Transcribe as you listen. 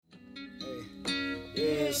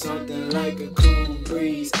something like a cool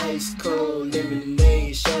breeze, ice cold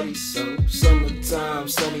lemonade, shawty so summertime,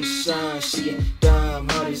 sunny shine, she a dime,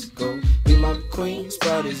 how this go? Be my queen,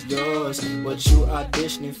 spot is yours. What you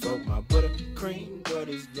auditioning for? My buttercream, what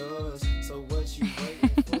is yours? So what you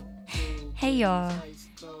waiting for? Hey y'all,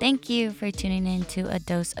 thank you for tuning in to A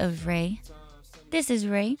Dose of Ray. This is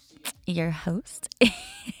Ray, your host.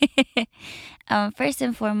 First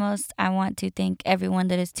and foremost, I want to thank everyone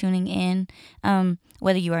that is tuning in.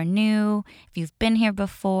 Whether you are new, if you've been here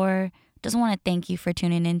before, just want to thank you for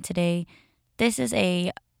tuning in today. This is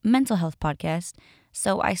a mental health podcast,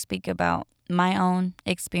 so I speak about my own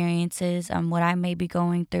experiences, what I may be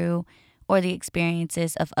going through, or the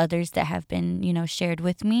experiences of others that have been, shared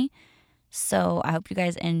with me. So I hope you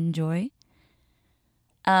guys enjoy.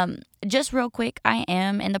 Just real quick, I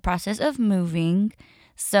am in the process of moving.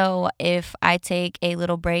 So if I take a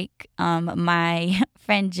little break, my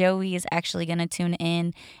friend Joey is actually going to tune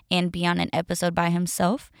in and be on an episode by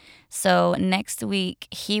himself. So next week,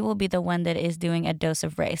 he will be the one that is doing a dose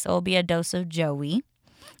of Ray. So it'll be a dose of Joey.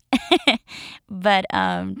 But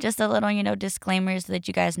just a little, disclaimers so that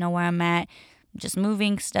you guys know where I'm at. Just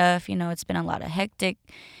moving stuff. It's been a lot of hectic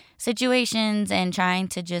situations and trying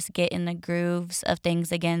to just get in the grooves of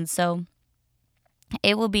things again. So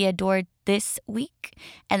it will be a door this week,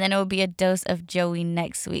 and then it will be a dose of Joey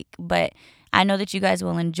next week. But I know that you guys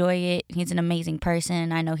will enjoy it. He's an amazing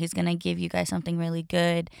person. I know he's going to give you guys something really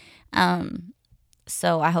good.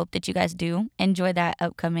 So I hope that you guys do enjoy that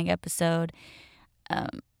upcoming episode.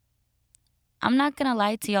 I'm not going to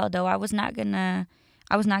lie to y'all though. I was not going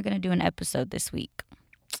to do an episode this week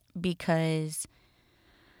because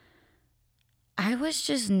I was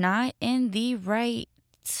just not in the right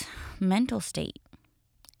mental state.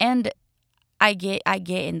 And I get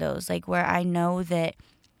in those, like, where I know that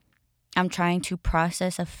I'm trying to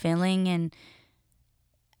process a feeling, and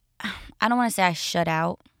I don't want to say I shut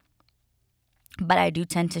out, but I do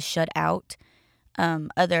tend to shut out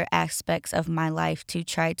other aspects of my life to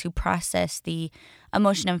try to process the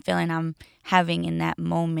emotion and feeling I'm having in that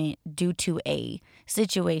moment due to a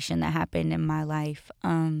situation that happened in my life.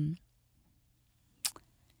 And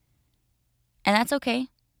that's okay,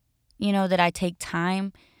 that I take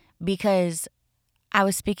time, because I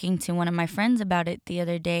was speaking to one of my friends about it the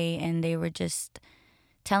other day, and they were just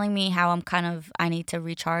telling me how I need to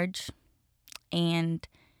recharge and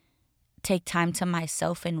take time to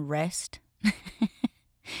myself and rest.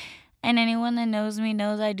 And anyone that knows me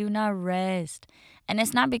knows I do not rest. And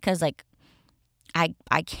it's not because I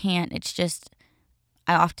can't, it's just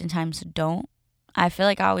I oftentimes don't. I feel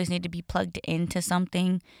like I always need to be plugged into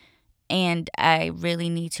something. And I really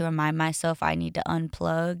need to remind myself I need to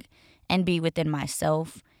unplug and be within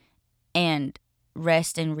myself and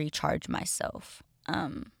rest and recharge myself.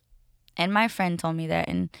 And my friend told me that.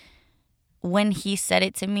 And when he said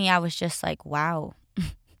it to me, I was just like, wow.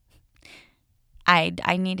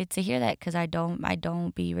 I needed to hear that, because I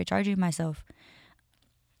don't be recharging myself.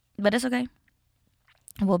 But it's okay.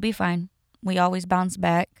 We'll be fine. We always bounce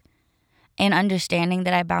back. And understanding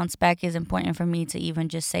that I bounce back is important for me to even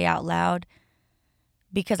just say out loud,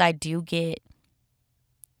 because I do get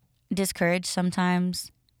discouraged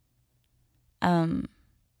sometimes.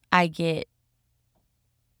 I get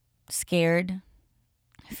scared,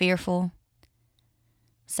 fearful,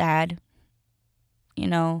 sad.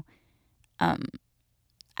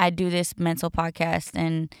 I do this mental podcast,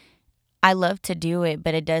 and I love to do it,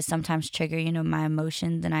 but it does sometimes trigger, my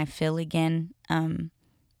emotions, and I feel again. I'm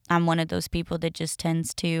one of those people that just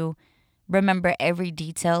tends to remember every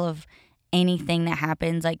detail of anything that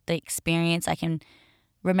happens, like the experience. I can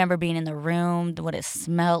remember being in the room, what it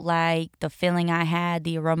smelled like, the feeling I had,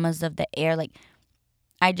 the aromas of the air. Like,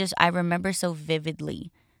 I remember so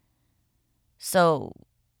vividly. So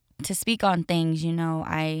to speak on things,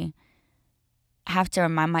 I have to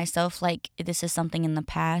remind myself, like, this is something in the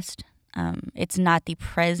past. It's not the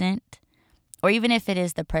present. Or even if it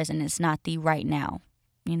is the present, it's not the right now.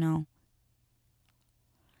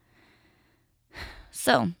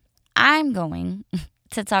 So I'm going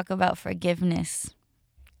to talk about forgiveness.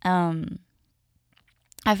 I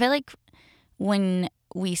feel like when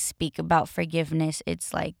we speak about forgiveness,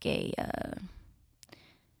 it's like a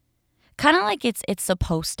kind of like it's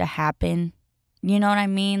supposed to happen. You know what I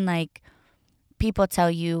mean? Like, people tell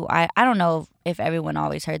you, I don't know if everyone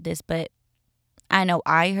always heard this, but I know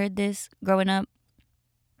I heard this growing up.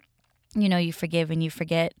 You forgive and you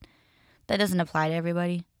forget. That doesn't apply to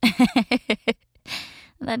everybody.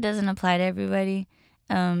 That doesn't apply to everybody.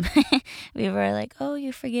 People are like, oh,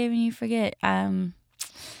 you forgive and you forget.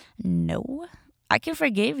 No, I can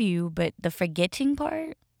forgive you, but the forgetting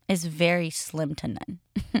part is very slim to none.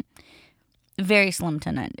 Very slim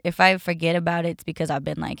to none. If I forget about it, it's because I've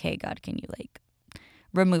been like, hey, God, can you like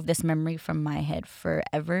remove this memory from my head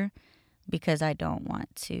forever? Because I don't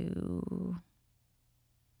want to,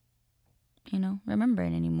 remember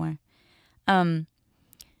it anymore. But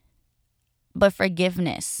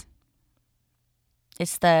forgiveness,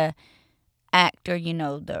 it's the act or,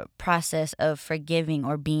 the process of forgiving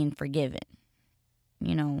or being forgiven.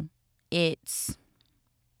 It's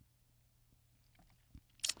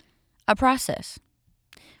a process.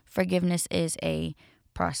 Forgiveness is a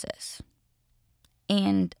process.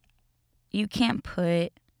 And you can't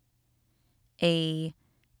put a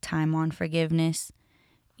time on forgiveness.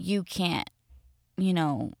 You can't,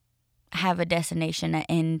 have a destination, an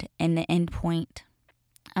end, and the end point.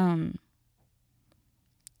 But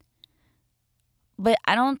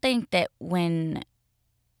I don't think that when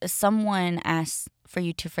someone asks for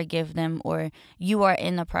you to forgive them, or you are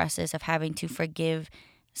in the process of having to forgive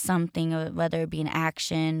something, whether it be an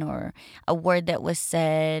action or a word that was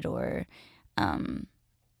said, or a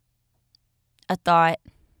thought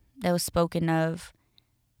that was spoken of,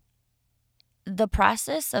 the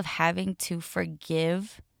process of having to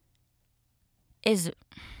forgive it's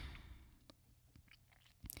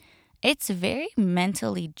very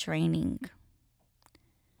mentally draining.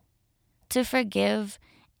 To forgive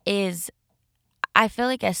I feel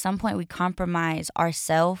like at some point we compromise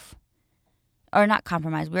ourselves, or not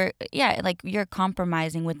compromise. You're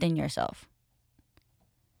compromising within yourself,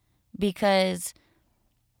 because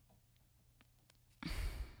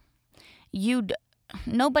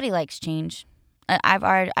nobody likes change. I've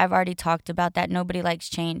already talked about that. Nobody likes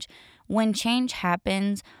change. When change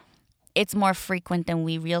happens, it's more frequent than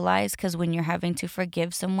we realize, because when you're having to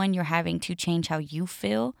forgive someone, you're having to change how you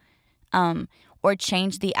feel, or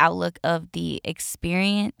change the outlook of the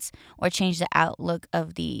experience, or change the outlook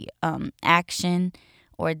of the action,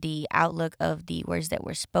 or the outlook of the words that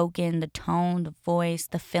were spoken, the tone, the voice,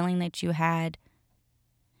 the feeling that you had.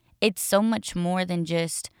 It's so much more than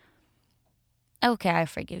just, okay, I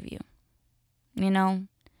forgive you,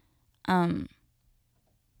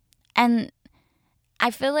 and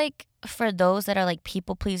I feel like for those that are like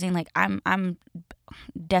people pleasing, like I'm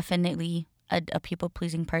definitely a people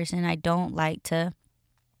pleasing person. I don't like to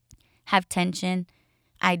have tension.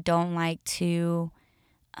 I don't like to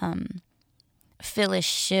feel a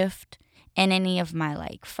shift in any of my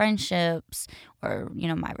like friendships, or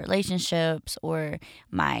my relationships, or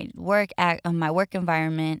my work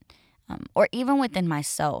environment, or even within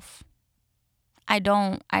myself. I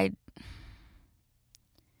don't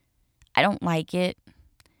like it.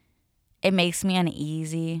 It makes me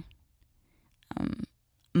uneasy.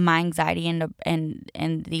 My anxiety and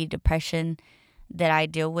the depression that I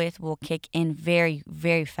deal with will kick in very,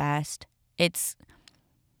 very fast. It's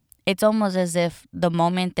almost as if the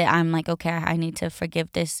moment that I'm like, okay, I need to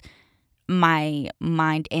forgive this, my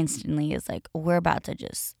mind instantly is like, we're about to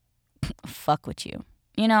just fuck with you,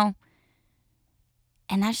 and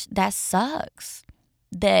that sucks.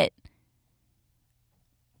 That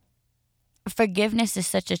forgiveness is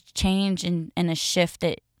such a change and a shift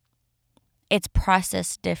that it's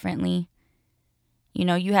processed differently.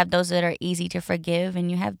 You have those that are easy to forgive,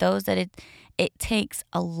 and you have those that it takes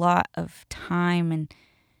a lot of time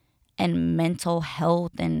and mental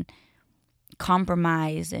health and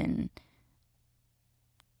compromise. And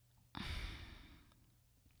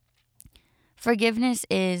forgiveness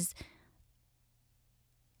is,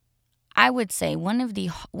 I would say, one of the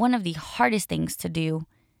hardest things to do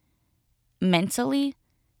mentally,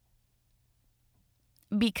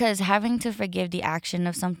 because having to forgive the action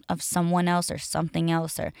of someone else or something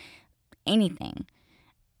else or anything,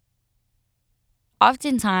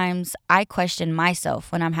 oftentimes I question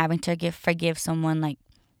myself when I'm having to forgive someone, like,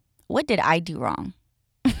 what did I do wrong?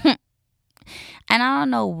 And I don't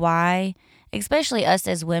know why, especially us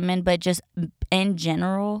as women, but just in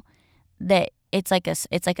general, that it's like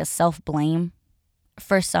a self-blame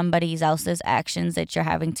for somebody else's actions that you're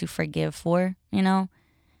having to forgive for,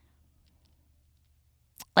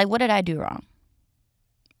 Like, what did I do wrong?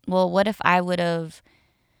 Well, what if I just,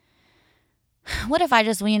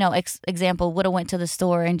 example, would have went to the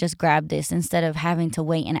store and just grabbed this instead of having to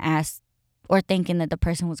wait and ask, or thinking that the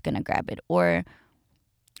person was going to grab it? Or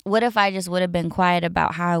what if I just would have been quiet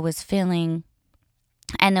about how I was feeling,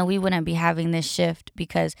 and then we wouldn't be having this shift,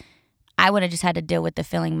 because I would have just had to deal with the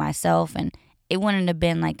feeling myself, and it wouldn't have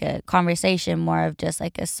been like a conversation, more of just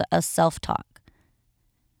like a self-talk,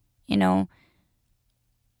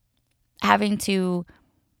 Having to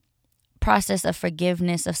process a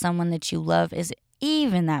forgiveness of someone that you love is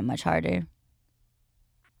even that much harder.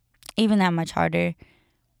 Even that much harder.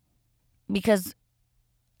 because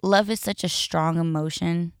love is such a strong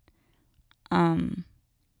emotion. And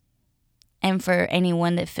for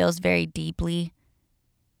anyone that feels very deeply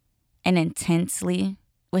and intensely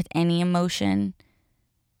with any emotion,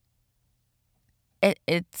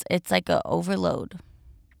 it's like a overload.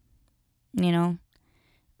 You know,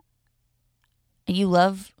 you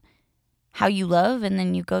love how you love, and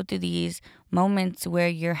then you go through these moments where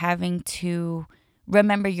you're having to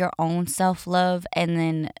remember your own self-love and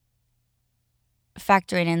then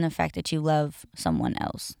factoring in the fact that you love someone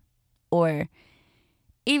else. Or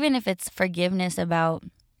even if it's forgiveness about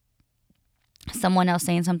someone else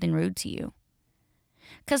saying something rude to you.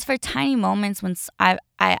 Because for tiny moments when I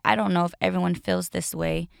don't know if everyone feels this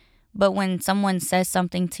way, but when someone says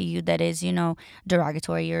something to you that is,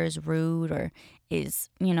 derogatory or is rude or is,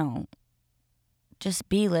 just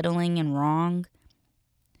belittling and wrong,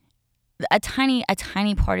 a tiny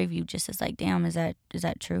part of you just is like, damn, is that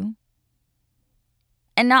true?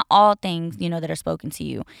 And not all things, that are spoken to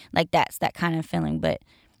you, like that's that kind of feeling. But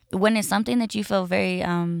when it's something that you feel very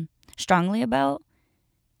strongly about,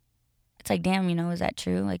 it's like, damn, is that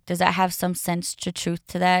true? Like, does that have some sense to truth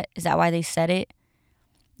to that? Is that why they said it?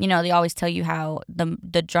 They always tell you how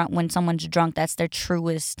the drunk, when someone's drunk, that's their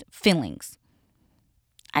truest feelings.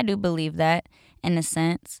 I do believe that in a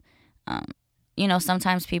sense.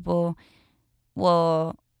 Sometimes people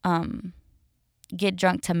will get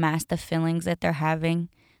drunk to mask the feelings that they're having.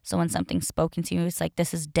 So when something's spoken to you, it's like,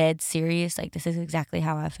 this is dead serious. Like, this is exactly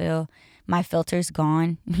how I feel. My filter's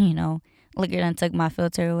gone. Liquor done took my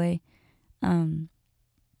filter away. And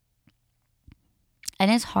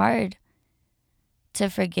it's hard to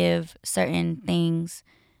forgive certain things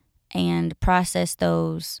and process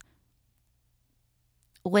those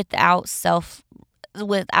without self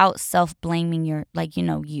blaming you.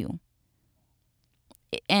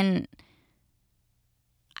 And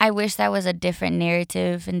I wish that was a different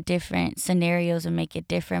narrative and different scenarios and make it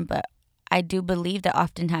different, but I do believe that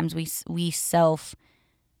oftentimes we self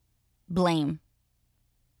blame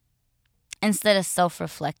instead of self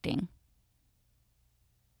reflecting.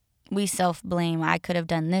 We self blame. I could have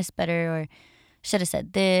done this better, or should have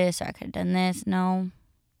said this, or I could have done this. No.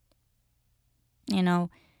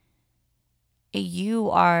 You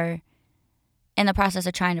are in the process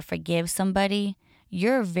of trying to forgive somebody.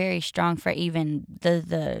 You're very strong for even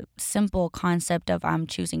the simple concept of I'm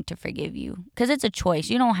choosing to forgive you. Because it's a choice.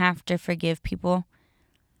 You don't have to forgive people.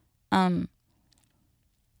 I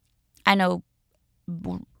know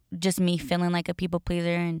just me feeling like a people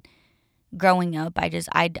pleaser and growing up,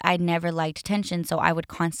 I never liked tension. So I would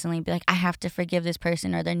constantly be like, I have to forgive this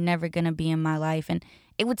person or they're never going to be in my life. And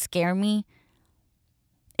it would scare me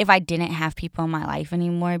if I didn't have people in my life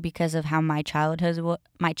anymore because of how my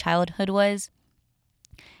childhood was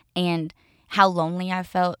and how lonely I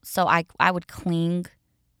felt. So I would cling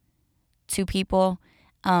to people,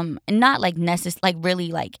 not like like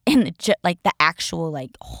really like in like the actual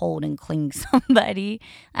like hold and cling somebody.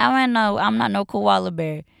 I'm not no koala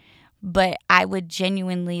bear, but I would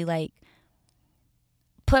genuinely like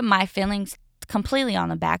put my feelings completely on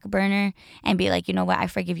the back burner and be like, you know what, I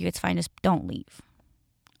forgive you. It's fine. Just don't leave.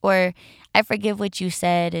 Or I forgive what you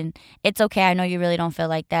said and it's okay. I know you really don't feel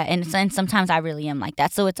like that. And sometimes I really am like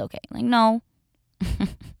that. So it's okay. Like, no.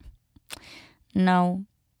 No.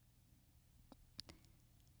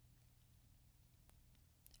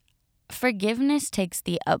 Forgiveness takes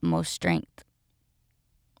the utmost strength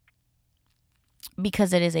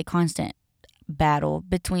because it is a constant battle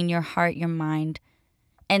between your heart, your mind,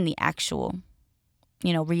 and the actual,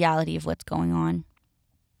 reality of what's going on.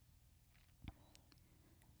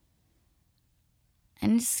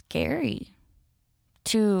 And it's scary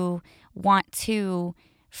to want to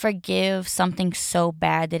forgive something so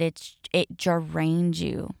bad that it drains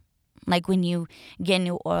you. Like when you get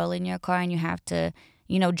new oil in your car and you have to,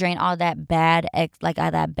 drain all that bad all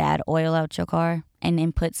that bad oil out your car and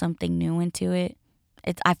then put something new into it.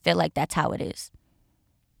 I feel like that's how it is.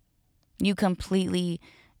 You completely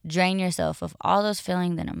drain yourself of all those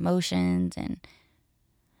feelings and emotions and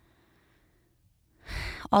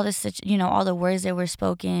all this, all the words that were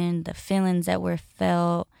spoken, the feelings that were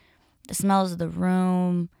felt, the smells of the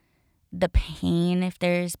room, the pain, if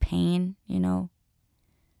there is pain,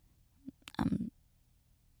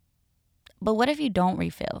 But what if you don't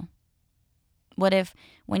refill? What if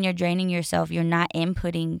when you're draining yourself, you're not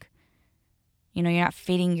inputting, you're not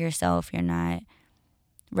feeding yourself, you're not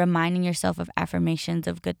reminding yourself of affirmations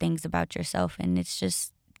of good things about yourself, and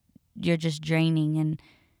you're just draining and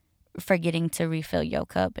forgetting to refill your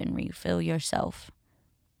cup and refill yourself.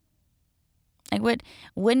 Like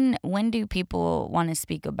when do people want to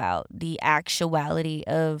speak about the actuality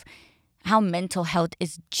of how mental health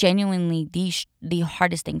is genuinely the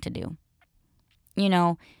hardest thing to do. You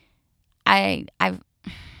know, I've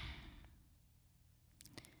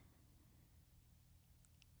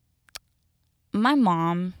my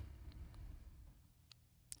mom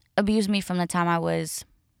abused me from the time I was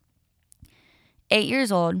 8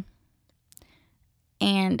 years old.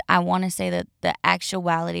 And I want to say that the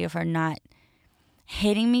actuality of her not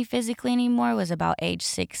hitting me physically anymore was about age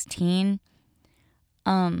 16.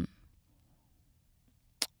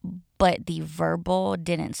 But the verbal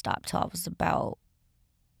didn't stop till I was about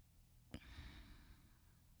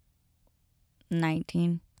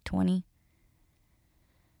 19, 20.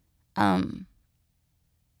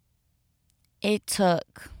 It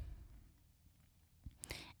took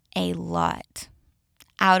a lot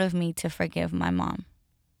out of me to forgive my mom.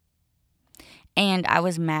 And I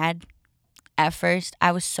was mad at first.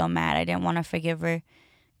 I was so mad. I didn't want to forgive her.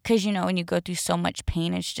 Because, when you go through so much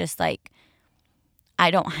pain, it's just like,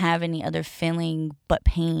 I don't have any other feeling but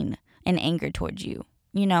pain and anger towards you,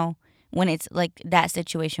 when it's like that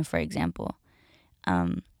situation, for example.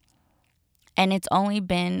 And it's only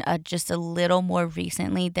been just a little more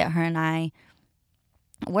recently that her and I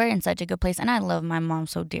were in such a good place. And I love my mom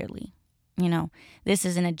so dearly. This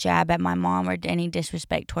isn't a jab at my mom or any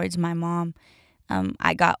disrespect towards my mom.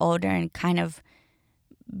 I got older and kind of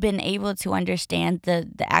been able to understand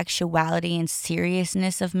the actuality and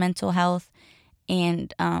seriousness of mental health,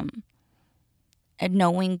 and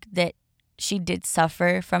knowing that she did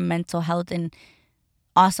suffer from mental health and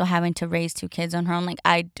also having to raise 2 kids on her own. Like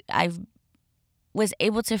I was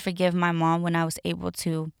able to forgive my mom when I was able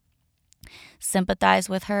to sympathize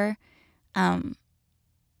with her, and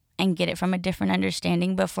get it from a different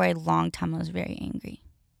understanding. But for a long time, I was very angry,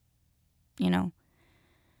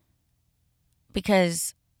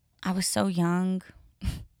 because I was so young.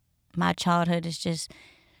 My childhood is just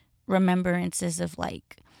remembrances of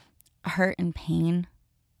like hurt and pain,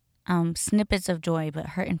 snippets of joy, but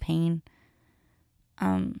hurt and pain.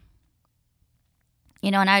 And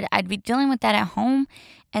I'd be dealing with that at home,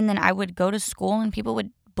 and then I would go to school and people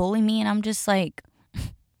would bully me, and I'm just like,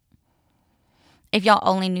 if y'all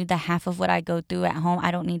only knew the half of what I go through at home,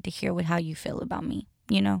 I don't need to hear how you feel about me.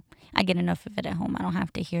 I get enough of it at home. I don't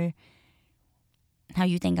have to hear how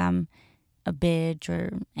you think I'm a bitch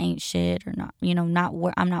or ain't shit or not,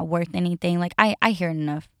 I'm not worth anything. Like I hear it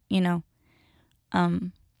enough,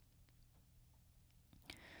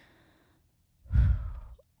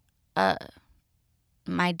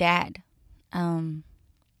 my dad,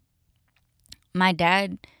 my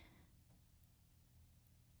dad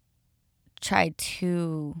tried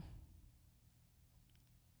to,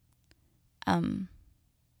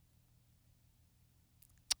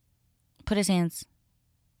 put his hands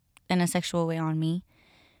in a sexual way on me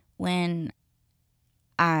when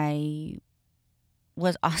I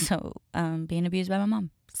was also being abused by my mom.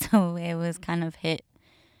 So it was kind of hit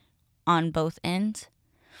on both ends.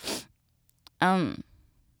 And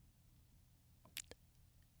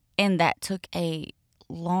that took a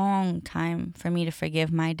long time for me to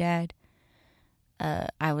forgive my dad.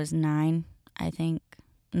 I was 9, I think.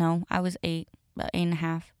 No, I was 8, about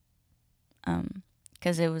 8.5.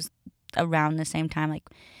 Because it was around the same time, like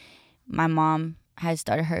my mom had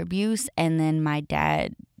started her abuse, and then my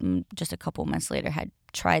dad, just a couple months later, had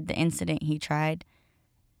tried the incident he tried.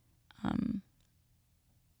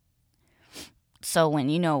 So when,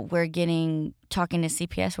 we're talking to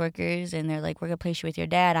CPS workers and they're like, we're going to place you with your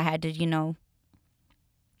dad, I had to,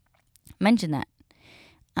 mention that.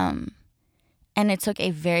 And it took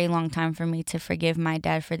a very long time for me to forgive my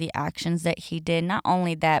dad for the actions that he did. Not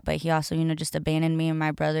only that, but he also, just abandoned me and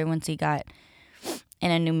my brother once he got in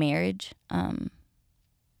a new marriage. A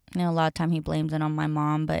lot of time he blames it on my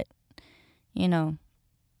mom, but, it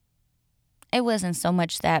wasn't so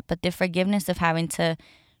much that, but the forgiveness of having to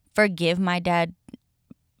forgive my dad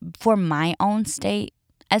for my own state,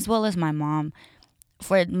 as well as my mom,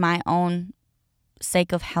 for my own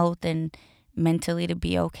sake of health and mentally to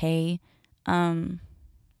be okay,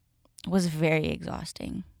 was very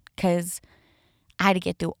exhausting, because I had to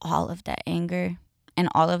get through all of that anger and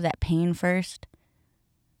all of that pain first,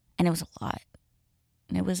 and it was a lot.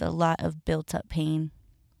 It was a lot of built up pain.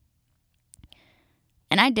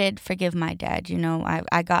 And I did forgive my dad.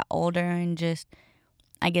 I got older, and just,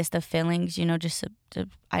 I guess the feelings, just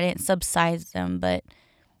I didn't subside them, but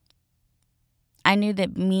I knew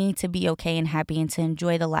that me to be okay and happy and to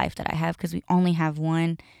enjoy the life that I have, because we only have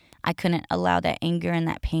one, I couldn't allow that anger and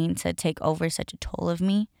that pain to take over such a toll of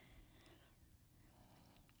me.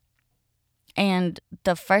 And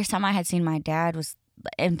the first time I had seen my dad was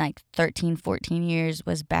in like 13, 14 years,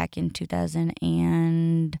 was back in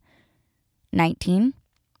 2018. 19.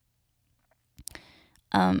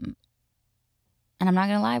 And I'm not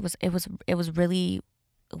gonna lie, it was really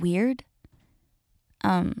weird.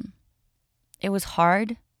 It was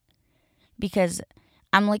hard because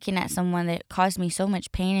I'm looking at someone that caused me so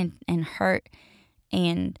much pain and hurt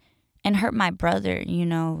and hurt my brother,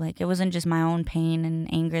 like it wasn't just my own pain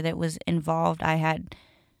and anger that was involved. I had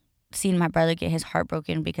seen my brother get his heart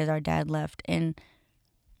broken because our dad left, and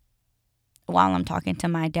while I'm talking to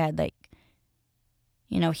my dad, like,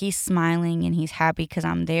 he's smiling and he's happy because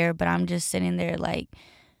I'm there, but I'm just sitting there like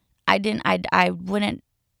I wouldn't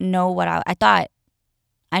know what I thought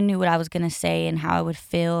I knew what I was going to say and how I would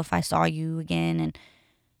feel if I saw you again, and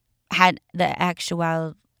had the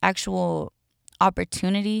actual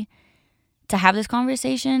opportunity to have this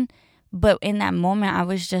conversation. But in that moment, I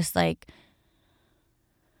was just like,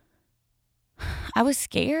 I was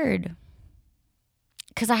scared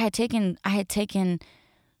because I had taken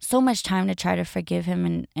so much time to try to forgive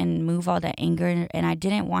him and move all that anger, and I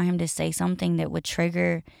didn't want him to say something that would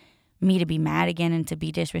trigger me to be mad again and to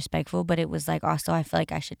be disrespectful. But it was like, also, I feel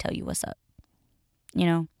like I should tell you what's up,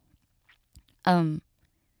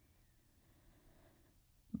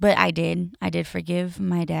 but I did forgive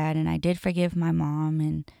my dad, and I did forgive my mom,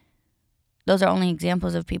 and those are only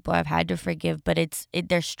examples of people I've had to forgive, but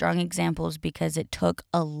they're strong examples because it took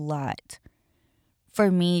a lot for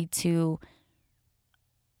me to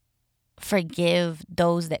forgive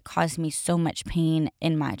those that caused me so much pain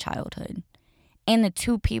in my childhood. And the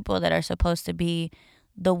two people that are supposed to be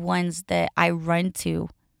the ones that I run to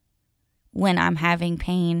when I'm having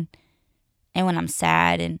pain and when I'm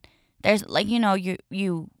sad. And there's like,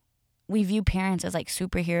 we view parents as like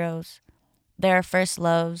superheroes. They're our first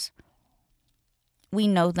loves. We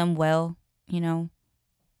know them well, the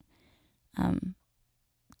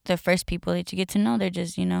first people that you get to know. They're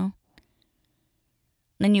just, Then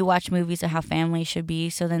you watch movies of how family should be.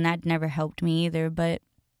 So then that never helped me either. But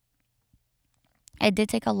it did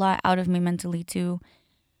take a lot out of me mentally to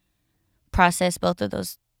process both of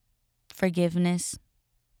those forgiveness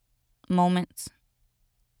moments.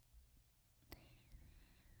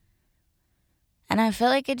 And I feel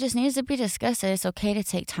like it just needs to be discussed. It's okay to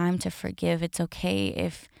take time to forgive. It's okay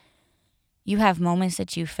if you have moments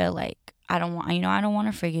that you feel like, I don't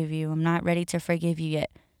want to forgive you. I'm not ready to forgive you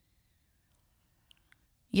yet.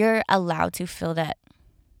 You're allowed to feel that.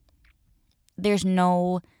 There's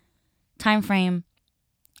no time frame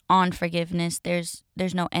on forgiveness. There's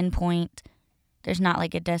no end point. There's not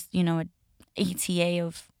like a ETA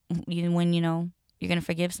of when you're gonna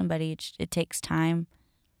forgive somebody. It takes time.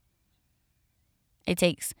 It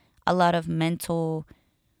takes a lot of mental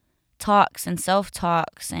talks and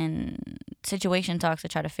self-talks and situation talks to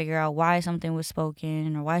try to figure out why something was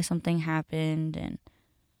spoken or why something happened, and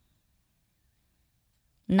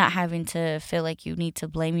not having to feel like you need to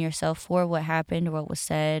blame yourself for what happened or what was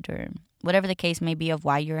said or whatever the case may be of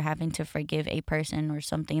why you're having to forgive a person or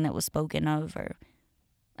something that was spoken of or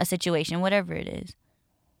a situation, whatever it is.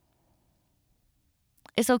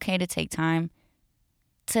 It's okay to take time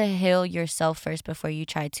to heal yourself first before you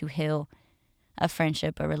try to heal a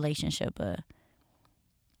friendship, a relationship, a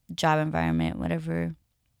job environment, whatever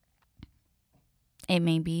it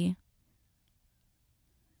may be.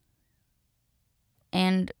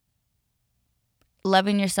 And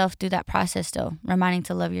loving yourself through that process still, reminding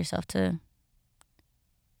to love yourself, to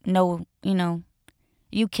know,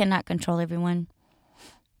 you cannot control everyone.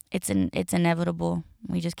 It's inevitable.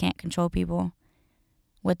 We just can't control people,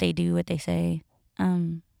 what they do, what they say.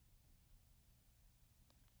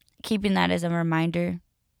 Keeping that as a reminder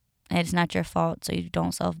that it's not your fault, so you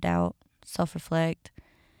don't self-doubt, self-reflect.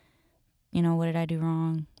 What did I do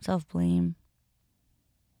wrong? Self-blame.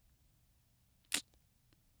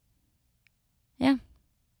 Yeah.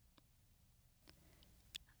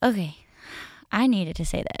 Okay. I needed to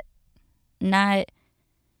say that. Not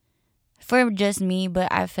for just me,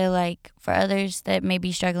 but I feel like for others that may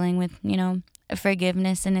be struggling with,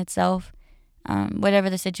 forgiveness in itself,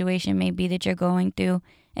 whatever the situation may be that you're going through,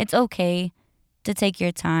 it's okay to take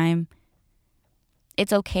your time.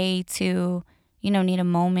 It's okay to, need a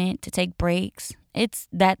moment to take breaks. I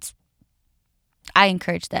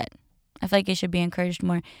encourage that. I feel like it should be encouraged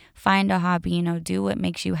more. Find a hobby, do what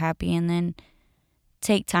makes you happy, and then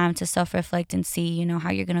take time to self-reflect and see,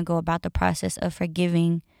 how you're going to go about the process of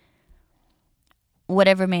forgiving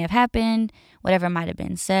whatever may have happened, whatever might have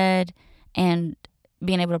been said, and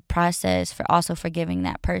being able to process for also forgiving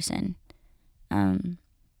that person.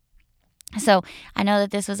 So I know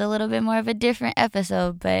that this was a little bit more of a different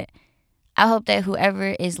episode, but I hope that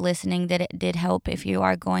whoever is listening, that it did help if you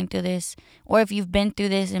are going through this, or if you've been through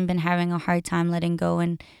this and been having a hard time letting go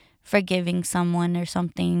and forgiving someone or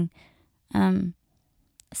something.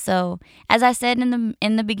 So as I said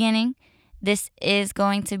in the beginning, this is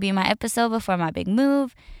going to be my episode before my big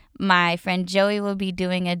move. My friend Joey will be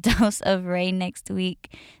doing a dose of Ray next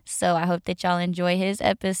week. So I hope that y'all enjoy his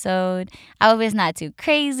episode. I hope it's not too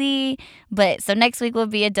crazy. But so next week will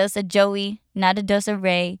be a dose of Joey, not a dose of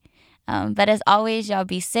Ray. But as always, y'all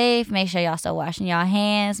be safe. Make sure y'all still washing y'all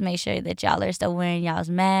hands. Make sure that y'all are still wearing y'all's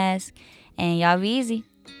mask. And y'all be easy.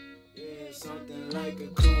 Something like a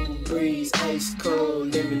cool breeze, ice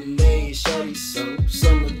cold lemonade, shawty so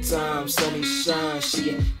summertime, sunny shine, she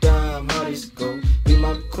a dime, how this go? Be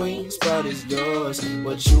my queen, spot is yours.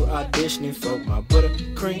 What you auditioning for? My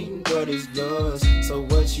buttercream, what is yours? So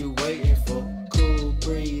what you waiting for? Cool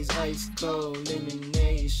breeze, ice cold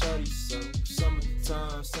lemonade, shawty so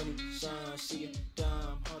summertime, sunny shine, she a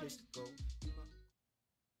dime, how this go?